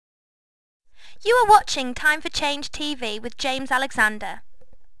You are watching Time for Change TV with James Alexander.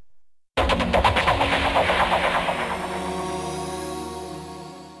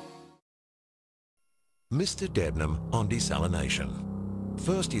 Mr. Debnam on desalination.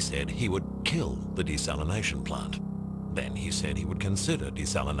 First he said he would kill the desalination plant. Then he said he would consider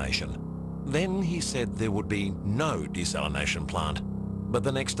desalination. Then he said there would be no desalination plant. But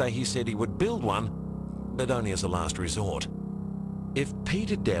the next day he said he would build one, but only as a last resort. If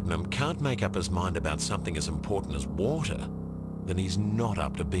Peter Debnam can't make up his mind about something as important as water, then he's not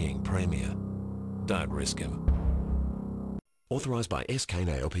up to being Premier. Don't risk him. Authorised by SK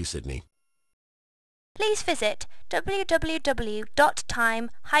Sydney. Please visit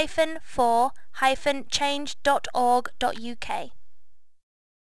www.time-for-change.org.uk.